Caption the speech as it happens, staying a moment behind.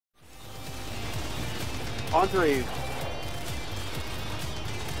On three.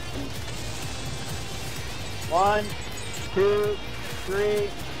 1, 2, 3,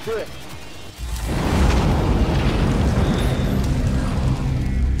 do it.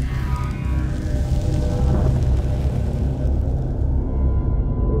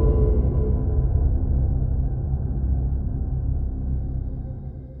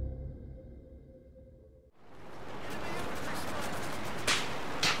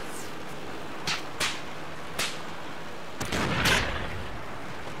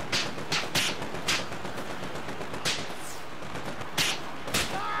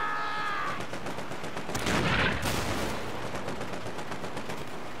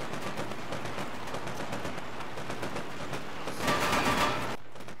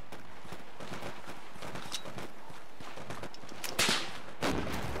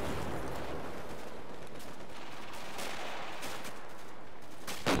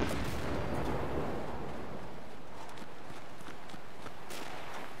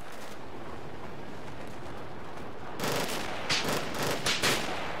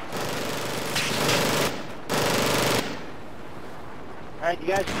 All right, you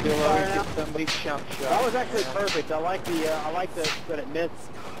guys can fire now. Somebody jump shot. That was actually perfect. I like that it missed.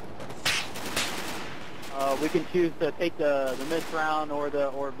 We can choose to take the missed round or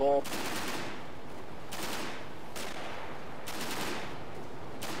both.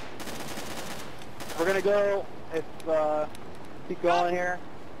 We're gonna go. Keep going here.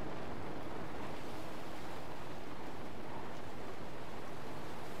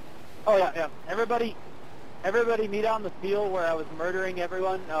 Oh yeah. Everybody meet out in the field where I was murdering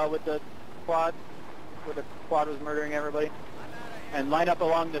everyone with the quad, where the quad was murdering everybody, and line up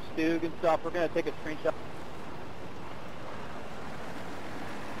along the Stug and stuff. We're gonna take a screenshot.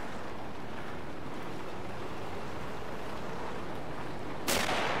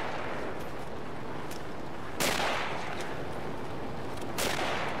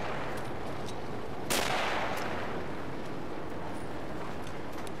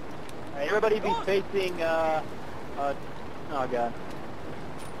 Everybody be facing, oh god.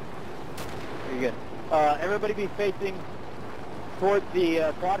 You're good. Everybody be facing towards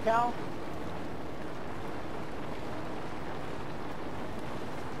the quad cow.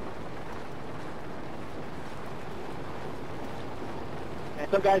 And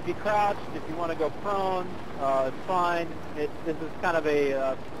some guys be crouched. If you want to go prone, it's fine. This is kind of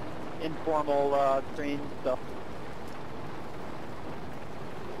a informal screen, so.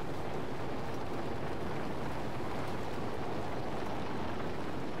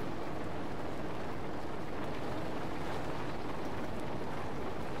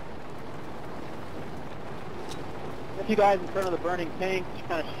 You guys in front of the burning tank, just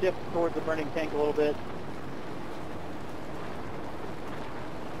kind of shift towards the burning tank a little bit.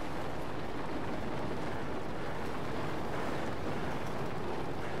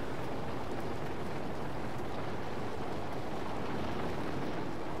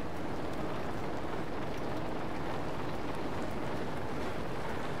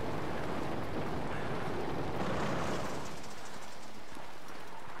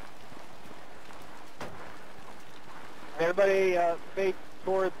 Everybody face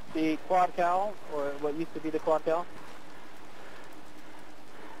towards the quad cow, or what used to be the quad cow.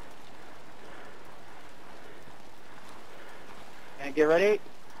 And get ready.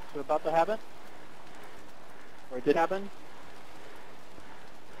 It's about to happen. Or it did happen.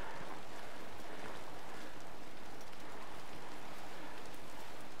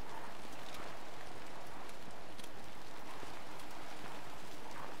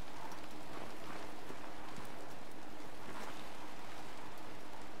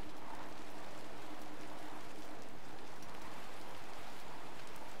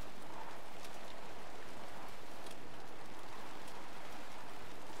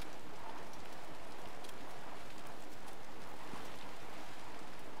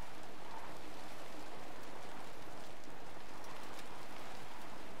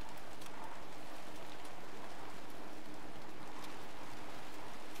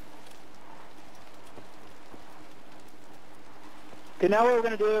 Okay, now what we're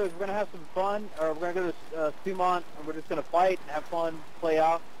going to do is we're going to have some fun, or we're going to go to Sumont, and we're just going to fight and have fun, play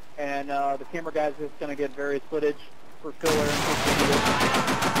out, and the camera guys are just going to get various footage for filler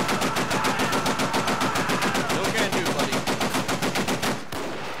and